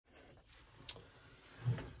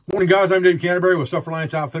Morning, guys. I'm Dave Canterbury with Self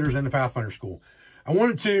Reliance Outfitters and the Pathfinder School. I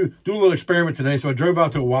wanted to do a little experiment today, so I drove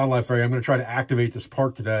out to a wildlife area. I'm going to try to activate this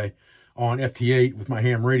park today on FT8 with my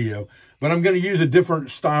ham radio, but I'm going to use a different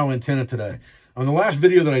style antenna today. On the last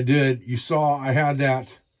video that I did, you saw I had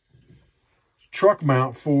that truck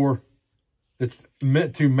mount that's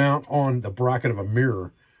meant to mount on the bracket of a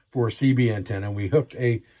mirror for a CB antenna, and we hooked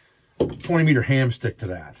a 20-meter ham stick to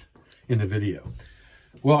that in the video.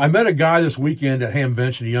 Well, I met a guy this weekend at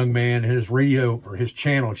Hamvention, a young man. His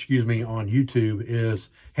channel, on YouTube is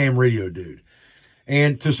Ham Radio Dude.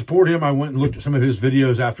 And to support him, I went and looked at some of his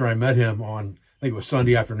videos after I met him on, I think it was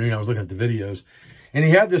Sunday afternoon. I was looking at the videos. And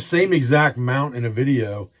he had this same exact mount in a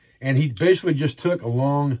video. And he basically just took a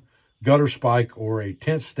long gutter spike or a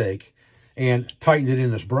tent stake and tightened it in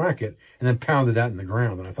this bracket and then pounded that in the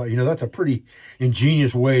ground. And I thought, that's a pretty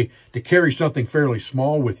ingenious way to carry something fairly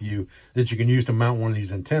small with you that you can use to mount one of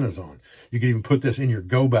these antennas on. You can even put this in your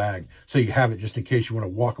go bag so you have it just in case you want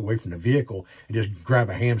to walk away from the vehicle and just grab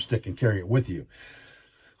a ham stick and carry it with you.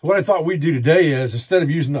 What I thought we'd do today is, instead of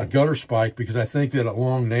using a gutter spike, because I think that a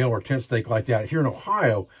long nail or tent stake like that here in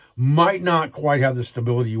Ohio might not quite have the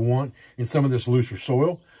stability you want in some of this looser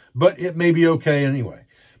soil, but it may be okay anyway.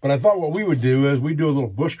 But I thought what we would do is we'd do a little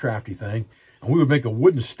bushcrafty thing, and we would make a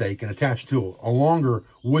wooden stake and attach it to a longer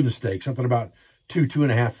wooden stake, something about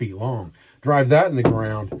 2.5 feet long. Drive that in the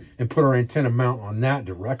ground and put our antenna mount on that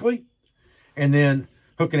directly, and then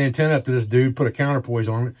hook an antenna up to this dude, put a counterpoise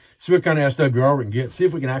on it, see what kind of SWR we can get, see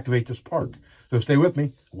if we can activate this park. So stay with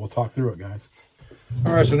me. We'll talk through it, guys.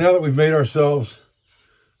 All right, so now that we've made ourselves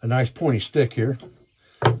a nice pointy stick here,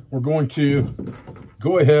 we're going to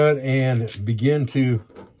go ahead and begin to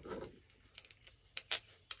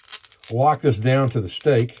lock this down to the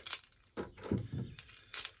stake.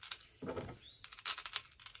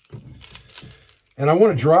 And I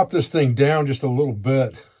want to drop this thing down just a little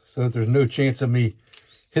bit so that there's no chance of me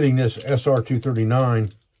hitting this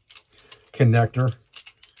SR239 connector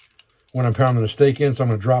when I'm pounding the stake in. So I'm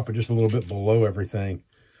going to drop it just a little bit below everything.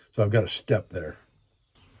 So I've got a step there.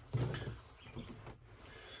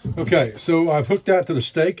 Okay, so I've hooked that to the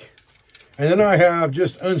stake. And then I have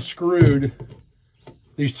just unscrewed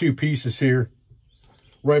these two pieces here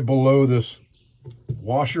right below this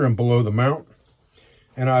washer and below the mount.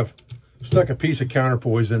 And I've stuck a piece of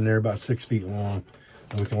counterpoise in there about 6 feet long,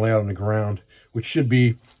 and we can lay it on the ground, which should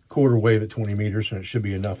be quarter wave at 20 meters, and it should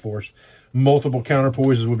be enough for us. Multiple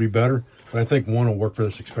counterpoises would be better, but I think one will work for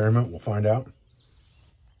this experiment. We'll find out.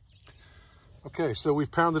 Okay, so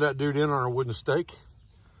we've pounded that dude in on our wooden stake,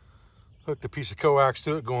 hooked a piece of coax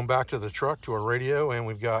to it, going back to the truck, to our radio, and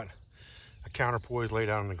we've got a counterpoise laid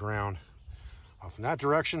out on the ground off in that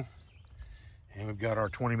direction, and we've got our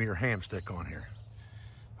 20-meter ham stick on here.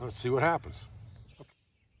 Let's see what happens.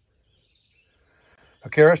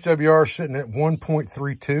 Okay, our SWR is sitting at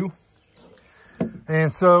 1.32.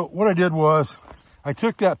 And so what I did was I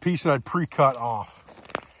took that piece that I'd pre-cut off,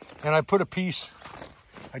 and I put a piece,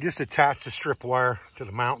 I just attached a strip wire to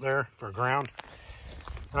the mount there for ground,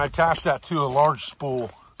 and I attached that to a large spool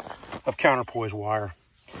of counterpoise wire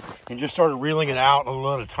and just started reeling it out a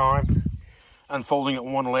little at a time, unfolding it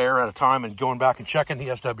one layer at a time and going back and checking the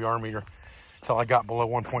SWR meter until I got below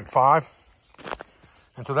 1.5.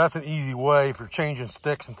 And so that's an easy way if you're changing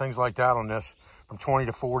sticks and things like that on this from 20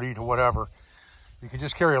 to 40 to whatever. You can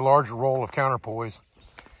just carry a larger roll of counterpoise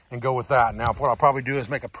and go with that. Now, what I'll probably do is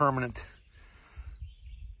make a permanent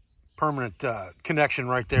connection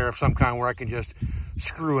right there of some kind where I can just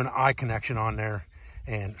screw an eye connection on there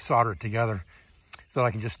and solder it together so that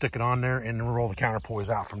I can just stick it on there and then roll the counterpoise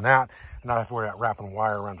out from that and not have to worry about wrapping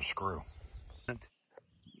wire around the screw.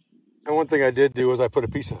 And one thing I did do is I put a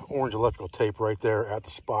piece of orange electrical tape right there at the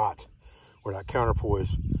spot where that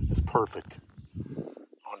counterpoise is perfect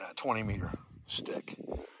on that 20-meter stick.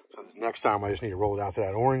 So the next time I just need to roll it out to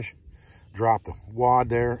that orange, drop the wad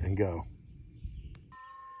there, and go.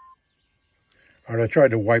 All right, I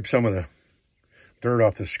tried to wipe some of the dirt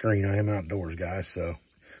off the screen. I am outdoors, guys, so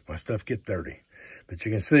my stuff gets dirty. But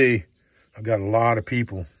you can see I've got a lot of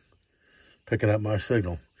people picking up my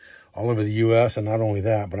signal all over the U.S. And not only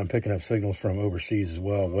that, but I'm picking up signals from overseas as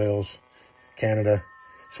well. Wales, Canada,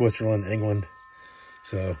 Switzerland, England.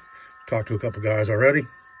 So talked to a couple guys already.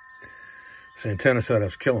 This antenna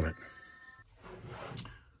setup's killing it.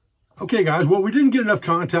 Okay, guys. Well, we didn't get enough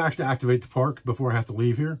contacts to activate the park before I have to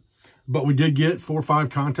leave here. But we did get 4 or 5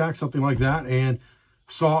 contacts, something like that. And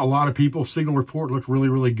saw a lot of people. Signal report looked really,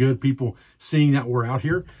 really good. People seeing that we're out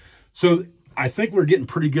here. So I think we're getting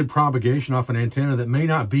pretty good propagation off an antenna that may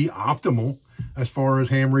not be optimal as far as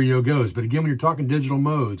ham radio goes. But again, when you're talking digital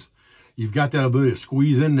modes, you've got that ability to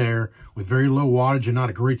squeeze in there with very low wattage and not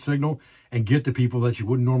a great signal and get to people that you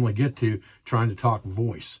wouldn't normally get to trying to talk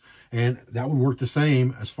voice. And that would work the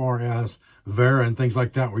same as far as Vera and things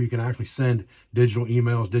like that, where you can actually send digital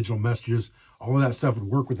emails, digital messages. All of that stuff would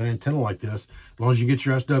work with an antenna like this. As long as you get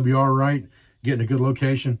your SWR right, get in a good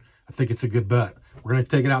location, I think it's a good bet. We're going to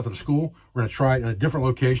take it out to the school. We're going to try it in a different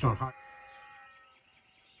location on high.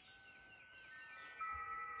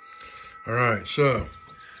 All right, so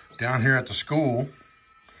down here at the school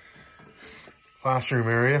classroom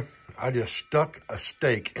area, I just stuck a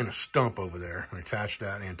stake in a stump over there and attached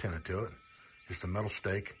that antenna to it. Just a metal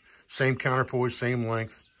stake. Same counterpoise, same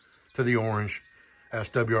length to the orange.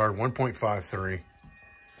 SWR 1.53.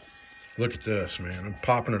 Look at this, man. I'm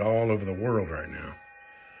popping it all over the world right now.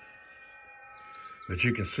 But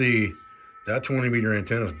you can see that 20-meter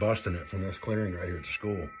antenna is busting it from this clearing right here at the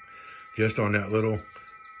school. Just on that little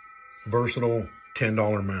versatile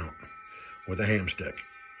 $10 mount with a ham stick.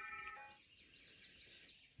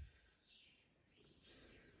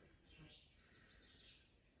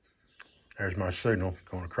 There's my signal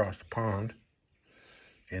going across the pond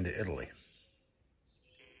into Italy.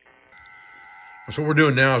 So what we're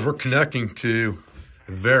doing now is we're connecting to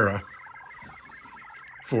Vera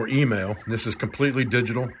for email. This is completely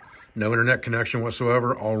digital, no internet connection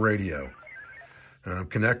whatsoever, all radio. And I'm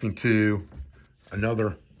connecting to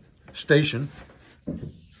another station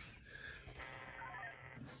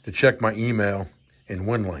to check my email in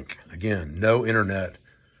WinLink. Again, no internet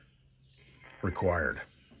required.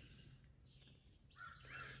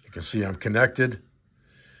 You can see I'm connected.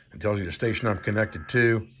 It tells you the station I'm connected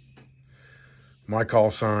to, my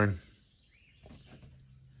call sign,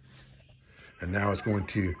 and now it's going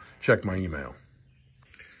to check my email.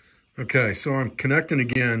 Okay, so I'm connecting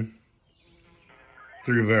again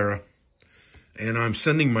through Vera, and I'm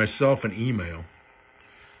sending myself an email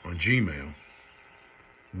on Gmail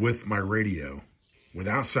with my radio,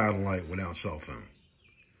 without satellite, without cell phone.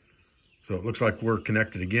 So it looks like we're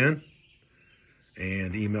connected again,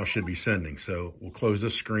 and the email should be sending. So we'll close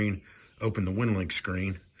this screen, open the WinLink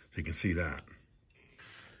screen, so you can see that.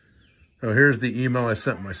 So here's the email I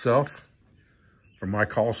sent myself from my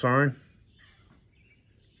call sign.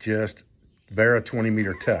 Just Vera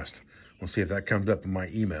 20-meter test. We'll see if that comes up in my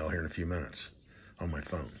email here in a few minutes on my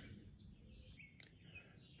phone.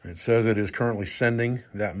 It says it is currently sending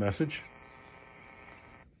that message.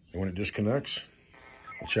 And when it disconnects,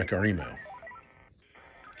 we'll check our email.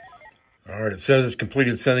 All right, it says it's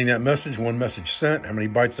completed sending that message. One message sent, how many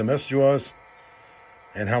bytes the message was,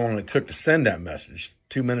 and how long it took to send that message.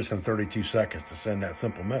 2 minutes and 32 seconds to send that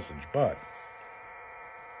simple message, but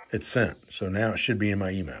it's sent. So now it should be in my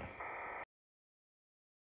email.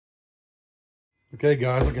 Okay,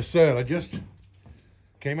 guys, like I said, I just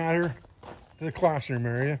came out here to the classroom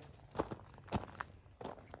area,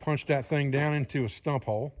 punched that thing down into a stump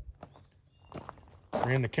hole,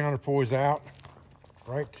 ran the counterpoise out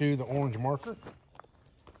right to the orange marker.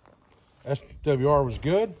 SWR was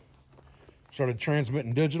good. Started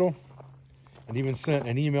transmitting digital, and even sent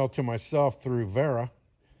an email to myself through Vera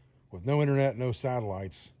with no internet, no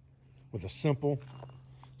satellites, with a simple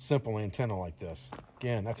antenna like this.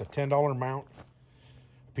 Again, that's a $10 mount,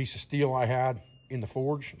 a piece of steel I had in the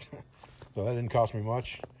forge, so that didn't cost me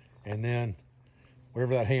much. And then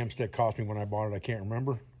whatever that ham stick cost me when I bought it, I can't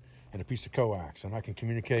remember, and a piece of coax. And I can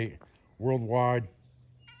communicate worldwide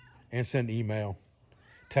and send email,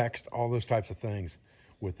 text, all those types of things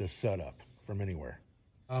with this setup from anywhere.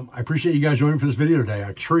 I appreciate you guys joining for this video today. I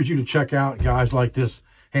encourage you to check out guys like this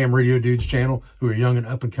Ham Radio Dudes channel who are young and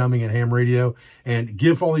up and coming in ham radio, and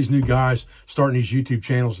give all these new guys starting these YouTube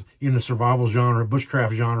channels in the survival genre,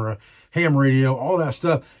 bushcraft genre, ham radio, all that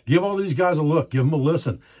stuff. Give all these guys a look, give them a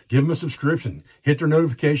listen, give them a subscription, hit their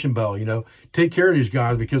notification bell, you know, take care of these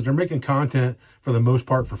guys because they're making content for the most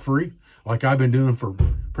part for free, like I've been doing for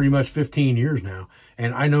pretty much 15 years now.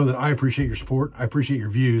 And I know that I appreciate your support. I appreciate your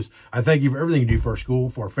views. I thank you for everything you do for our school,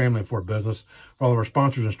 for our family, and for our business, for all of our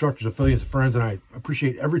sponsors, instructors, affiliates, and friends. And I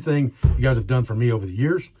appreciate everything you guys have done for me over the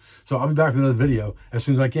years. So I'll be back with another video as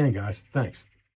soon as I can, guys. Thanks.